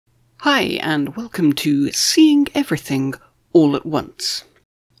Hi, and welcome to Seeing Everything All at Once.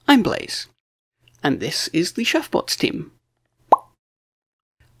 I'm Blaze, and this is the ChefBots team.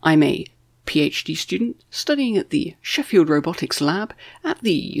 I'm a PhD student studying at the Sheffield Robotics Lab at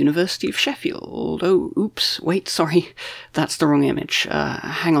the University of Sheffield. Oh, oops, wait, sorry, that's the wrong image.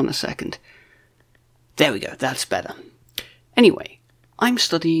 Hang on a second. There we go, that's better. Anyway, I'm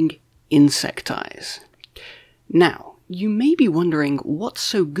studying insect eyes. Now, you may be wondering what's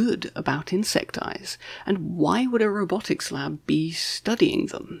so good about insect eyes, and why would a robotics lab be studying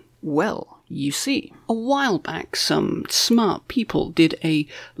them? Well, you see, a while back some smart people did a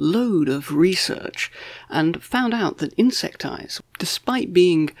load of research and found out that insect eyes, despite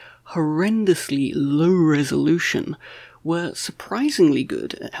being horrendously low resolution, were surprisingly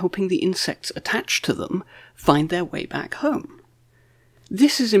good at helping the insects attached to them find their way back home.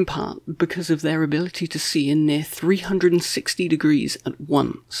 This is in part because of their ability to see in near 360 degrees at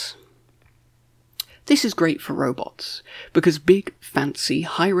once. This is great for robots, because big, fancy,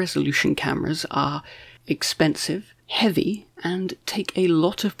 high-resolution cameras are expensive, heavy, and take a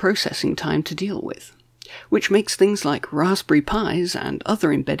lot of processing time to deal with, which makes things like Raspberry Pis and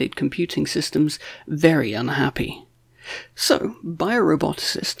other embedded computing systems very unhappy. So,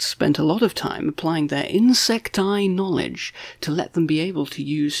 bioroboticists spent a lot of time applying their insect eye knowledge to let them be able to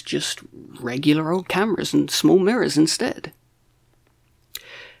use just regular old cameras and small mirrors instead.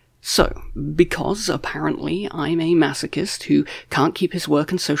 So, because apparently I'm a masochist who can't keep his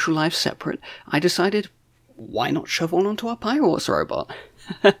work and social life separate, I decided, why not shove one onto our PiWars robot?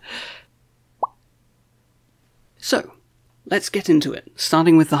 So, let's get into it,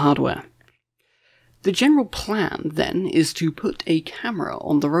 starting with the hardware. The general plan, then, is to put a camera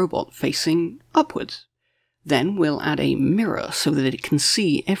on the robot facing upwards. Then we'll add a mirror so that it can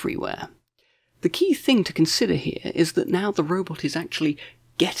see everywhere. The key thing to consider here is that now the robot is actually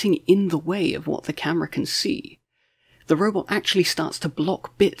getting in the way of what the camera can see. The robot actually starts to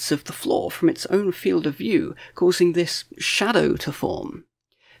block bits of the floor from its own field of view, causing this shadow to form.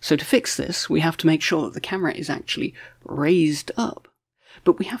 So to fix this, we have to make sure that the camera is actually raised up.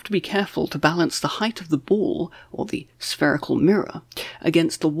 But we have to be careful to balance the height of the ball, or the spherical mirror,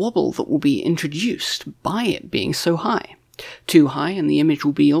 against the wobble that will be introduced by it being so high. Too high and the image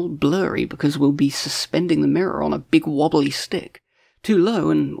will be all blurry because we'll be suspending the mirror on a big wobbly stick. Too low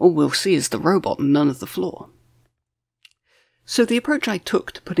and all we'll see is the robot and none of the floor. So the approach I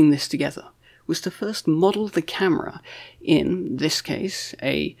took to putting this together was to first model the camera in this case,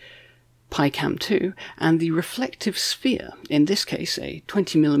 a PiCam 2, and the reflective sphere, in this case a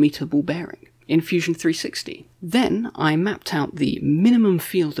 20mm ball bearing, in Fusion 360. Then I mapped out the minimum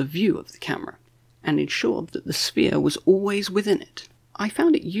field of view of the camera, and ensured that the sphere was always within it. I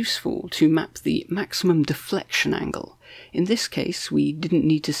found it useful to map the maximum deflection angle. In this case, we didn't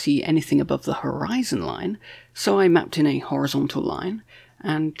need to see anything above the horizon line, so I mapped in a horizontal line,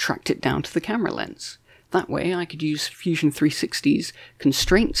 and tracked it down to the camera lens. That way I could use Fusion 360's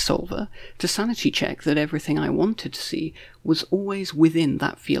constraint solver to sanity check that everything I wanted to see was always within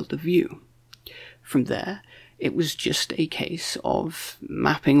that field of view. From there, it was just a case of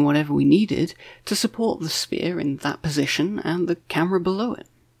mapping whatever we needed to support the sphere in that position and the camera below it.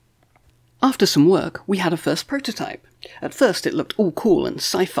 After some work, we had a first prototype. At first it looked all cool and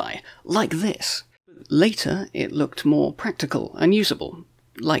sci-fi, like this. Later it looked more practical and usable,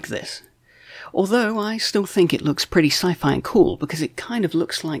 like this. Although I still think it looks pretty sci-fi and cool because it kind of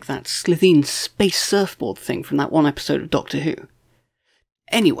looks like that Slitheen space surfboard thing from that one episode of Doctor Who.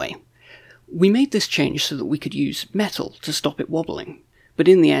 Anyway, we made this change so that we could use metal to stop it wobbling, but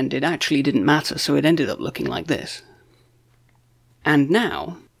in the end it actually didn't matter, so it ended up looking like this. And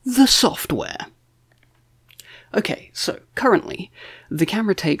now, the software. Okay, so currently, the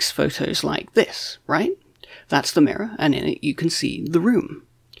camera takes photos like this, right? That's the mirror, and in it you can see the room.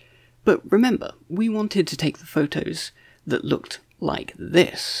 But remember, we wanted to take the photos that looked like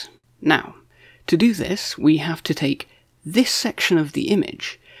this. Now, to do this, we have to take this section of the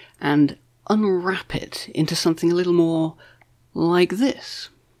image and unwrap it into something a little more like this.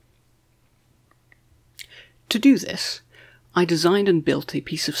 To do this, I designed and built a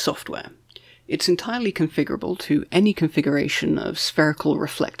piece of software. It's entirely configurable to any configuration of spherical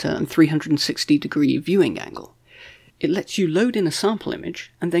reflector and 360-degree viewing angle. It lets you load in a sample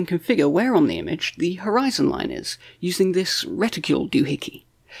image, and then configure where on the image the horizon line is, using this reticule doohickey.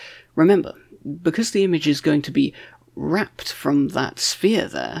 Remember, because the image is going to be wrapped from that sphere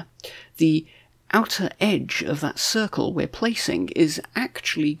there, the outer edge of that circle we're placing is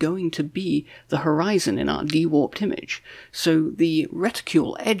actually going to be the horizon in our de-warped image, so the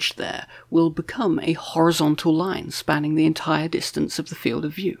reticule edge there will become a horizontal line spanning the entire distance of the field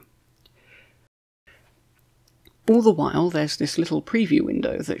of view. All the while, there's this little preview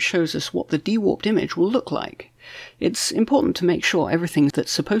window that shows us what the dewarped image will look like. It's important to make sure everything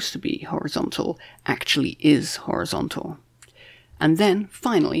that's supposed to be horizontal actually is horizontal. And then,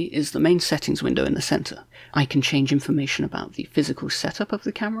 finally, is the main settings window in the center. I can change information about the physical setup of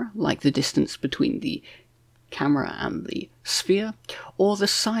the camera, like the distance between the camera and the sphere, or the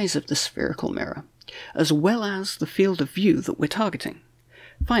size of the spherical mirror, as well as the field of view that we're targeting.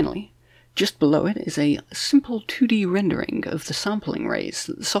 Finally, just below it is a simple 2D rendering of the sampling rays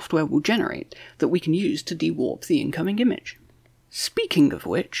that the software will generate that we can use to dewarp the incoming image. Speaking of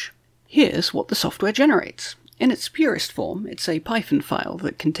which, here's what the software generates. In its purest form, it's a Python file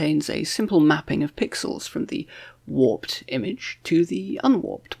that contains a simple mapping of pixels from the warped image to the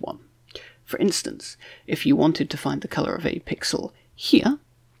unwarped one. For instance, if you wanted to find the color of a pixel here,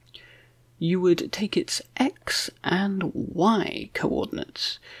 you would take its x and y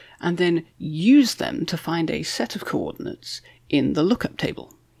coordinates, and then use them to find a set of coordinates in the lookup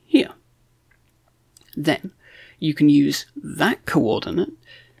table, here. Then, you can use that coordinate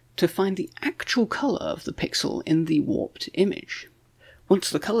to find the actual color of the pixel in the warped image. Once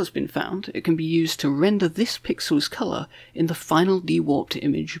the color's been found, it can be used to render this pixel's color in the final dewarped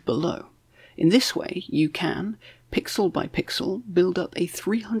image below. In this way, you can, pixel by pixel, build up a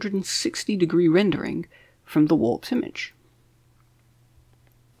 360-degree rendering from the warped image.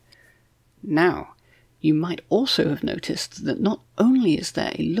 Now, you might also have noticed that not only is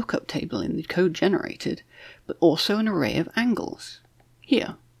there a lookup table in the code generated, but also an array of angles.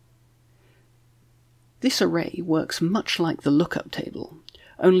 Here. This array works much like the lookup table,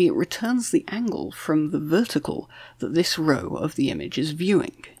 only it returns the angle from the vertical that this row of the image is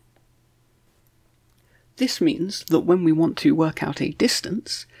viewing. This means that when we want to work out a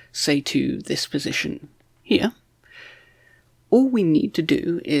distance, say to this position here, all we need to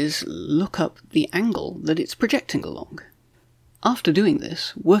do is look up the angle that it's projecting along. After doing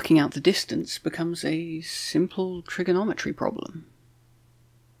this, working out the distance becomes a simple trigonometry problem.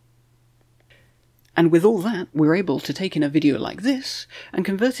 And with all that, we're able to take in a video like this and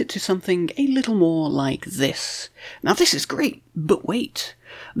convert it to something a little more like this. Now this is great, but wait,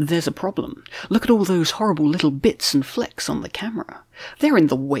 there's a problem. Look at all those horrible little bits and flecks on the camera. They're in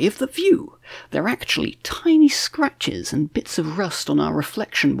the way of the view. They're actually tiny scratches and bits of rust on our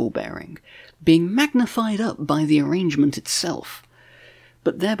reflection ball bearing, being magnified up by the arrangement itself.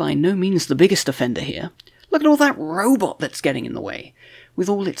 But they're by no means the biggest offender here. Look at all that robot that's getting in the way, with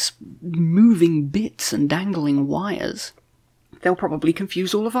all its moving bits and dangling wires. They'll probably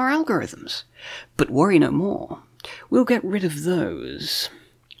confuse all of our algorithms. But worry no more. We'll get rid of those.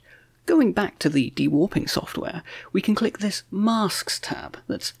 Going back to the dewarping software, we can click this Masks tab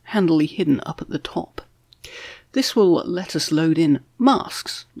that's handily hidden up at the top. This will let us load in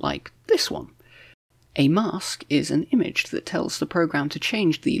masks, like this one. A mask is an image that tells the program to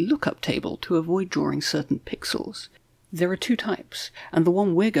change the lookup table to avoid drawing certain pixels. There are two types, and the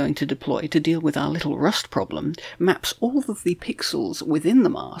one we're going to deploy to deal with our little rust problem maps all of the pixels within the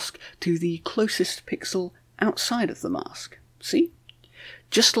mask to the closest pixel outside of the mask. See?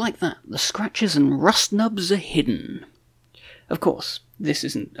 Just like that, the scratches and rust nubs are hidden. Of course, this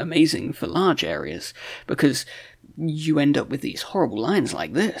isn't amazing for large areas, because you end up with these horrible lines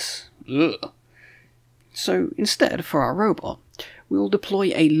like this. Ugh. So instead, for our robot, we'll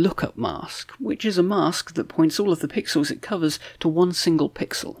deploy a lookup mask, which is a mask that points all of the pixels it covers to one single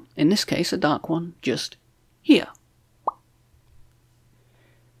pixel, in this case a dark one, just here.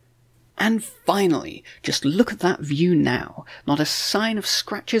 And finally, just look at that view now, not a sign of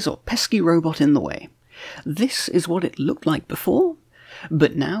scratches or pesky robot in the way. This is what it looked like before,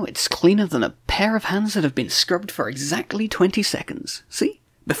 but now it's cleaner than a pair of hands that have been scrubbed for exactly 20 seconds. See?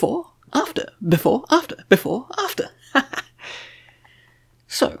 Before, after, before, after, before, after.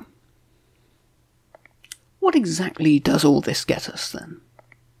 So, what exactly does all this get us then?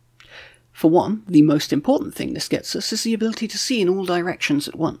 For one, the most important thing this gets us is the ability to see in all directions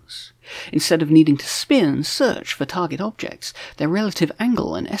at once. Instead of needing to spin and search for target objects, their relative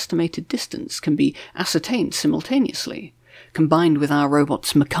angle and estimated distance can be ascertained simultaneously. Combined with our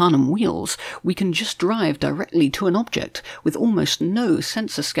robot's mecanum wheels, we can just drive directly to an object with almost no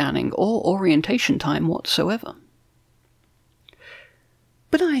sensor scanning or orientation time whatsoever.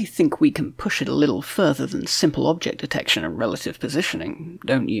 But I think we can push it a little further than simple object detection and relative positioning,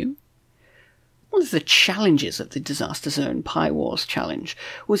 don't you? One of the challenges of the Disaster Zone PiWars challenge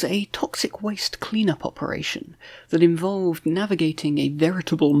was a toxic waste cleanup operation that involved navigating a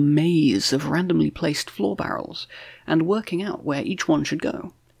veritable maze of randomly placed floor barrels and working out where each one should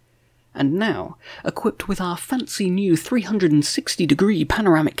go. And now, equipped with our fancy new 360-degree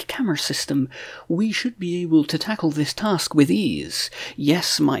panoramic camera system, we should be able to tackle this task with ease.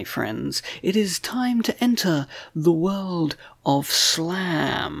 Yes, my friends, it is time to enter the world of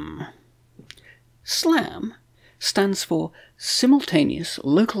SLAM. SLAM stands for Simultaneous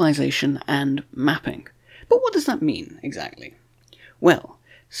Localization and Mapping. But what does that mean, exactly? Well,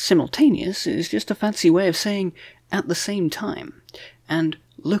 simultaneous is just a fancy way of saying at the same time, and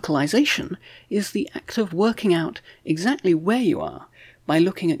localization is the act of working out exactly where you are by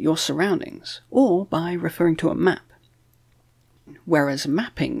looking at your surroundings, or by referring to a map. Whereas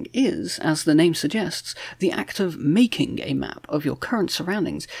mapping is, as the name suggests, the act of making a map of your current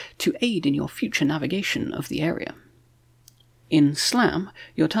surroundings to aid in your future navigation of the area. In SLAM,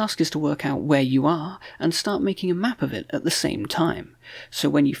 your task is to work out where you are and start making a map of it at the same time, so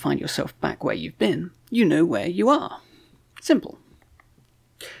when you find yourself back where you've been, you know where you are. Simple.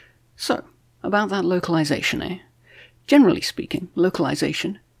 So, about that localization, eh? Generally speaking,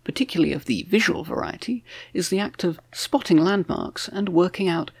 localization, particularly of the visual variety, is the act of spotting landmarks and working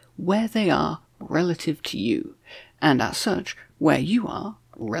out where they are relative to you, and as such, where you are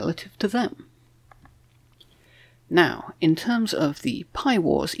relative to them. Now, in terms of the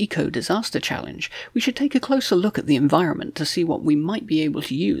PiWars Eco-Disaster Challenge, we should take a closer look at the environment to see what we might be able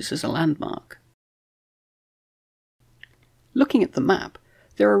to use as a landmark. Looking at the map,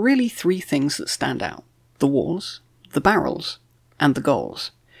 there are really three things that stand out: the walls, the barrels, and the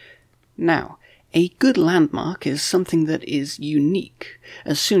goals. Now, a good landmark is something that is unique.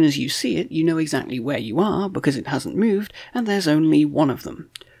 As soon as you see it, you know exactly where you are because it hasn't moved, and there's only one of them.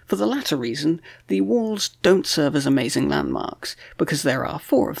 For the latter reason, the walls don't serve as amazing landmarks, because there are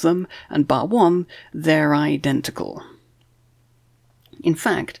 4 of them, and bar one, they're identical. In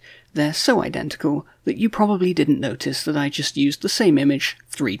fact, they're so identical that you probably didn't notice that I just used the same image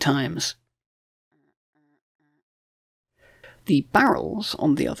 3 times. The barrels,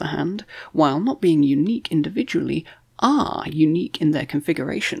 on the other hand, while not being unique individually, are unique in their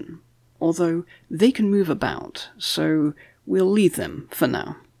configuration, although they can move about, so we'll leave them for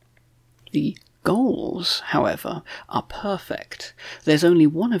now. The goals, however, are perfect. There's only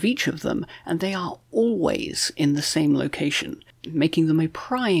one of each of them, and they are always in the same location, making them a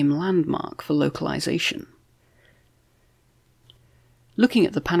prime landmark for localization. Looking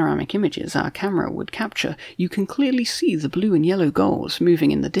at the panoramic images our camera would capture, you can clearly see the blue and yellow goals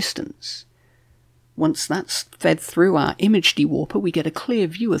moving in the distance. Once that's fed through our image dewarper, we get a clear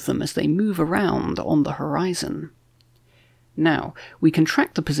view of them as they move around on the horizon. Now, we can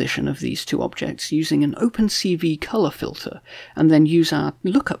track the position of these 2 objects using an OpenCV color filter, and then use our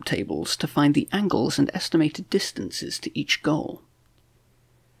lookup tables to find the angles and estimated distances to each goal.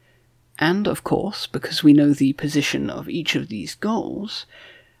 And, of course, because we know the position of each of these goals,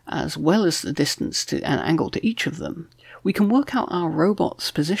 as well as the distance to an angle to each of them, we can work out our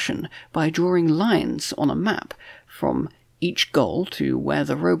robot's position by drawing lines on a map from each goal to where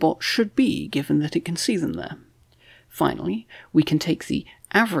the robot should be, given that it can see them there. Finally, we can take the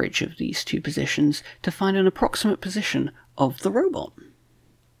average of these 2 positions to find an approximate position of the robot.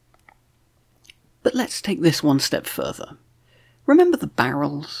 But let's take this one step further. Remember the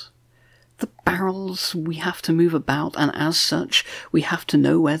barrels? The barrels we have to move about, and as such, we have to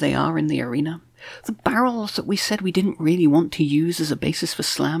know where they are in the arena. The barrels that we said we didn't really want to use as a basis for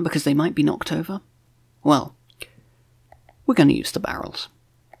SLAM because they might be knocked over? Well, we're going to use the barrels.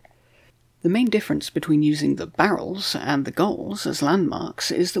 The main difference between using the barrels and the goals as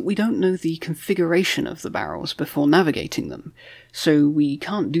landmarks is that we don't know the configuration of the barrels before navigating them, so we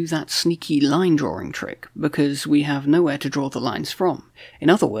can't do that sneaky line drawing trick, because we have nowhere to draw the lines from.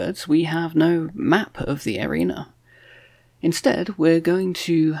 In other words, we have no map of the arena. Instead, we're going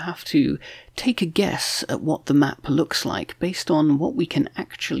to have to take a guess at what the map looks like based on what we can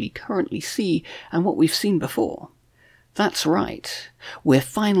actually currently see and what we've seen before. That's right, we're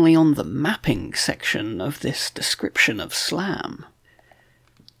finally on the mapping section of this description of SLAM.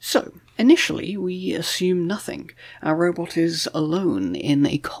 So, initially we assume nothing. Our robot is alone in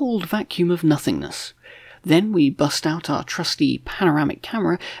a cold vacuum of nothingness. Then we bust out our trusty panoramic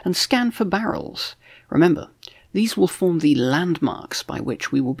camera and scan for barrels. Remember, these will form the landmarks by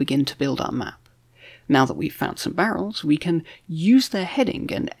which we will begin to build our map. Now that we've found some barrels, we can use their heading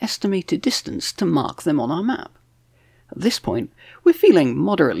and estimated distance to mark them on our map. At this point, we're feeling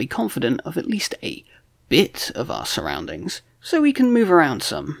moderately confident of at least a bit of our surroundings, so we can move around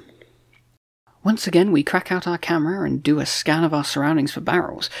some. Once again, we crack out our camera and do a scan of our surroundings for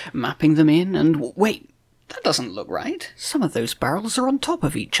barrels, mapping them in, and wait, that doesn't look right. Some of those barrels are on top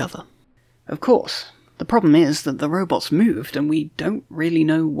of each other. Of course, The problem is that the robot's moved and we don't really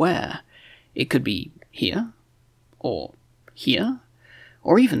know where. It could be here, or here,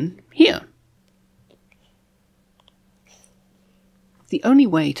 or even here. The only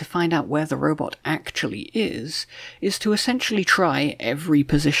way to find out where the robot actually is to essentially try every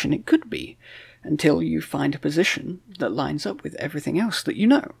position it could be, until you find a position that lines up with everything else that you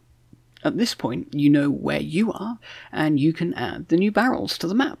know. At this point, you know where you are, and you can add the new barrels to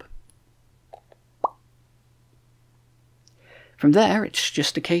the map. From there, it's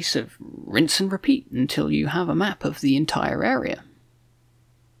just a case of rinse and repeat until you have a map of the entire area.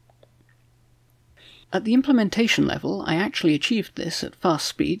 At the implementation level, I actually achieved this at fast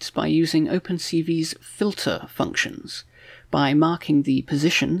speeds by using OpenCV's filter functions. By marking the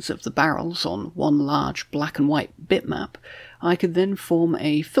positions of the barrels on one large black and white bitmap, I could then form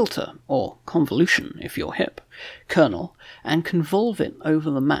a filter, or convolution if you're hip, kernel, and convolve it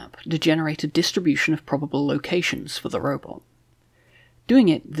over the map to generate a distribution of probable locations for the robot. Doing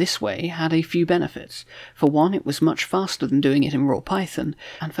it this way had a few benefits. For one, it was much faster than doing it in raw Python,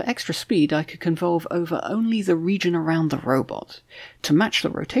 and for extra speed I could convolve over only the region around the robot. To match the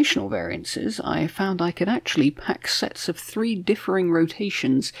rotational variances, I found I could actually pack sets of 3 differing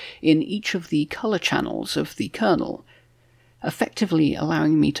rotations in each of the color channels of the kernel, effectively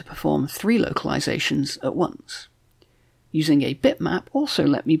allowing me to perform 3 localizations at once. Using a bitmap also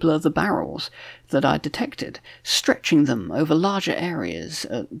let me blur the barrels that I detected, stretching them over larger areas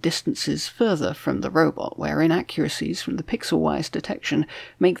at distances further from the robot, where inaccuracies from the pixel-wise detection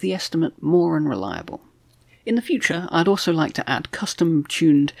make the estimate more unreliable. In the future, I'd also like to add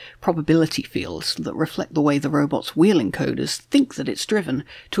custom-tuned probability fields that reflect the way the robot's wheel encoders think that it's driven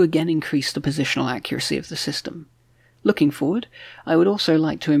to again increase the positional accuracy of the system. Looking forward, I would also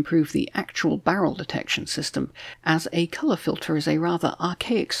like to improve the actual barrel detection system, as a color filter is a rather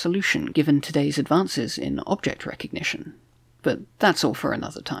archaic solution given today's advances in object recognition. But that's all for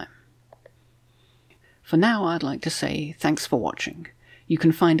another time. For now, I'd like to say thanks for watching. You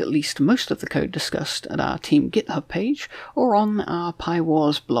can find at least most of the code discussed at our team GitHub page or on our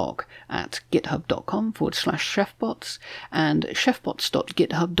PiWars blog at github.com/chefbots and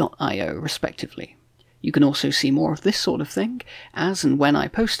chefbots.github.io respectively. You can also see more of this sort of thing, as and when I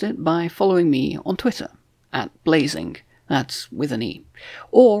post it, by following me on Twitter, @blazing, that's with an E,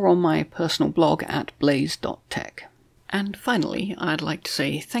 or on my personal blog at blaze.tech. And finally, I'd like to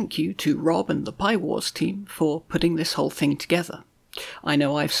say thank you to Rob and the PiWars team for putting this whole thing together. I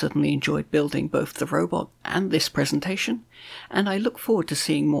know I've certainly enjoyed building both the robot and this presentation, and I look forward to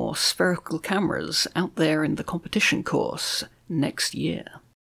seeing more spherical cameras out there in the competition course next year.